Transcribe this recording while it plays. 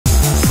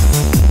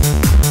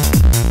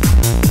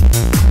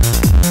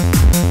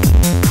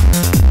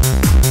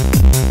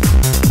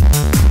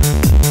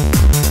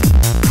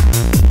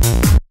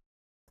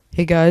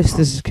Hey guys,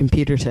 this is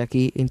Computer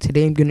Techie, and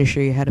today I'm going to show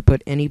you how to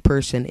put any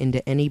person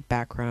into any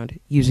background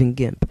using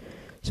GIMP.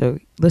 So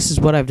this is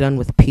what I've done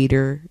with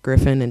Peter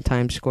Griffin in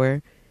Times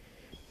Square.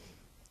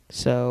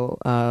 So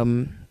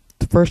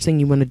the first thing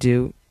you want to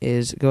do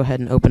is go ahead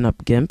and open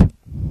up GIMP.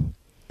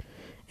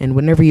 And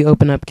whenever you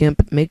open up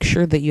GIMP, make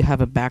sure that you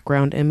have a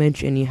background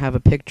image and you have a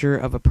picture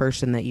of a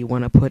person that you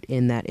want to put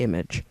in that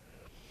image.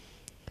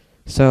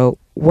 So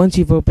once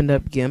you've opened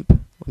up GIMP,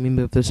 let me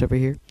move this over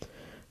here,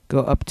 go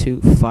up to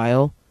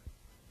File,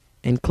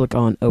 and click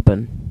on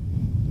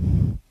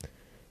Open.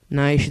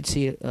 Now you should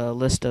see a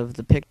list of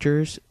the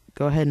pictures.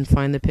 Go ahead and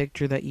find the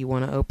picture that you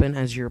want to open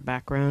as your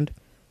background.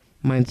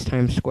 Mine's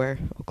Times Square.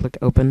 I'll click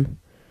Open.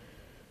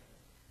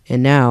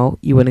 And now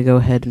you want to go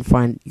ahead and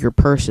find your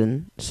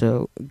person.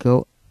 So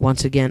go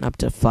once again up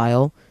to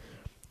File,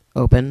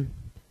 Open,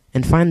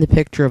 and find the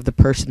picture of the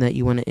person that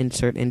you want to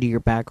insert into your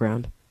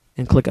background,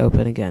 and click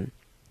Open again.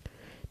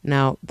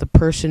 Now the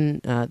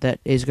person that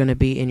is going to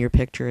be in your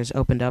picture is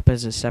opened up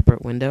as a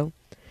separate window.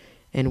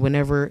 And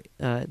whenever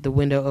the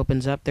window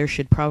opens up, there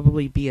should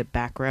probably be a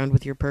background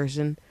with your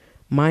person.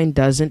 Mine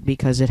doesn't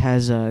because it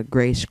has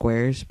gray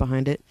squares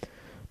behind it.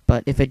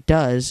 But if it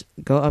does,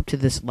 go up to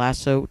this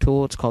lasso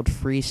tool. It's called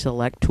Free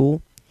Select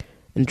Tool.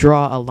 And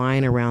draw a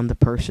line around the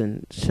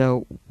person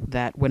so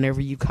that whenever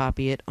you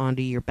copy it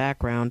onto your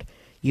background,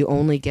 you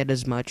only get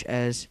as much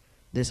as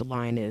this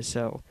line is.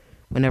 So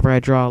whenever I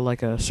draw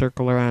like a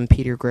circle around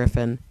Peter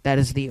Griffin, that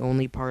is the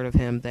only part of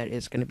him that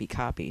is going to be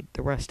copied.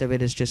 The rest of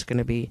it is just going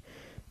to be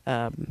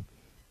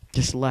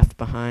just left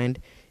behind.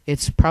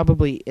 It's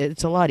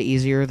a lot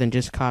easier than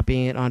just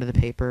copying it onto the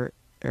paper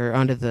or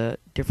onto the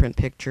different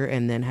picture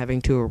and then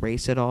having to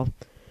erase it all.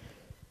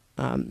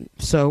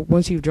 So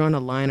once you've drawn a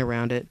line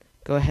around it,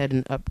 go ahead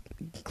and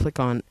click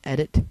on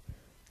Edit,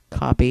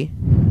 Copy,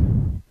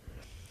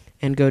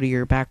 and go to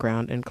your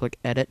background and click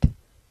Edit,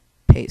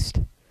 Paste.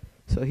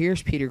 So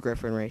here's Peter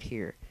Griffin right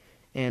here.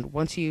 And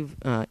once you've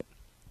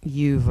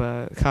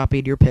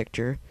copied your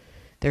picture,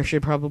 there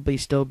should probably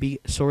still be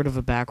sort of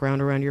a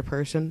background around your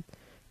person.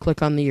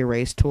 Click on the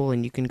Erase tool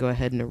and you can go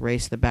ahead and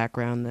erase the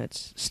background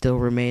that's still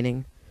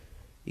remaining.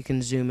 You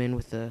can zoom in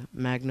with the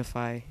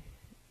Magnify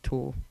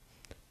tool.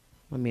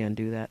 Let me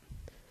undo that.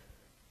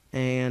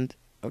 And,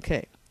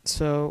 okay,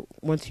 so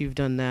once you've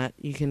done that,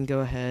 you can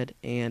go ahead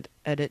and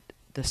edit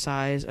the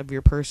size of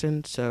your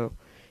person so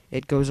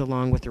it goes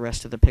along with the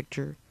rest of the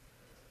picture.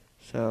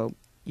 So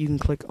you can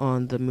click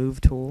on the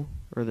Move tool,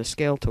 or the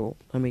Scale tool.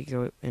 Let me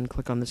go and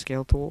click on the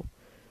Scale tool.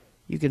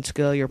 You can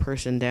scale your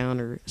person down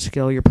or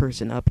scale your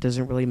person up,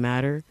 doesn't really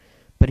matter.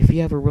 But if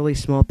you have a really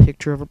small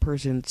picture of a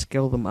person,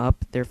 scale them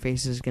up, their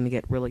face is going to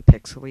get really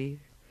pixely.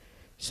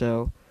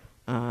 So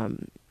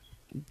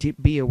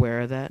be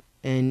aware of that.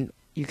 And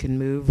you can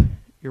move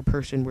your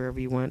person wherever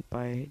you want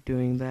by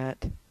doing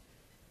that.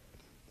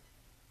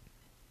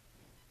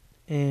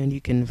 And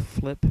you can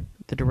flip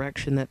the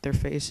direction that they're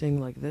facing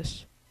like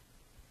this.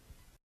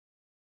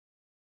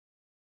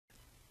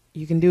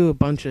 You can do a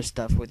bunch of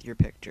stuff with your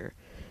picture.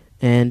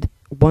 And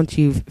once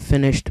you've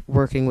finished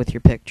working with your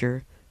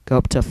picture, go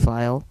up to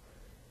File,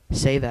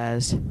 Save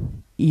As.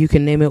 You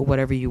can name it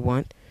whatever you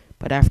want,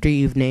 but after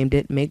you've named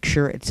it, make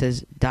sure it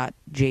says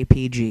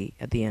 .jpg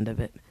at the end of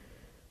it.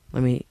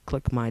 Let me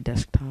click my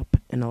desktop,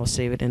 and I'll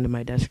save it into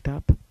my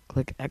desktop.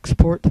 Click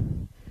Export,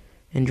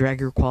 and drag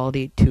your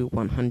quality to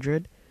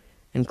 100,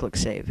 and click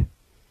Save.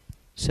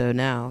 So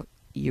now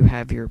you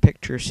have your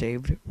picture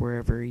saved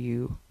wherever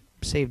you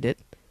saved it.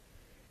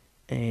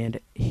 And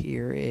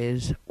here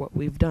is what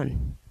we've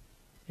done.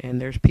 And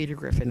there's Peter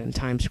Griffin in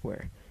Times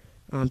Square.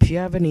 If you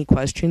have any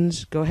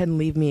questions, go ahead and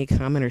leave me a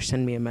comment or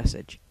send me a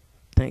message.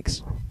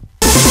 Thanks.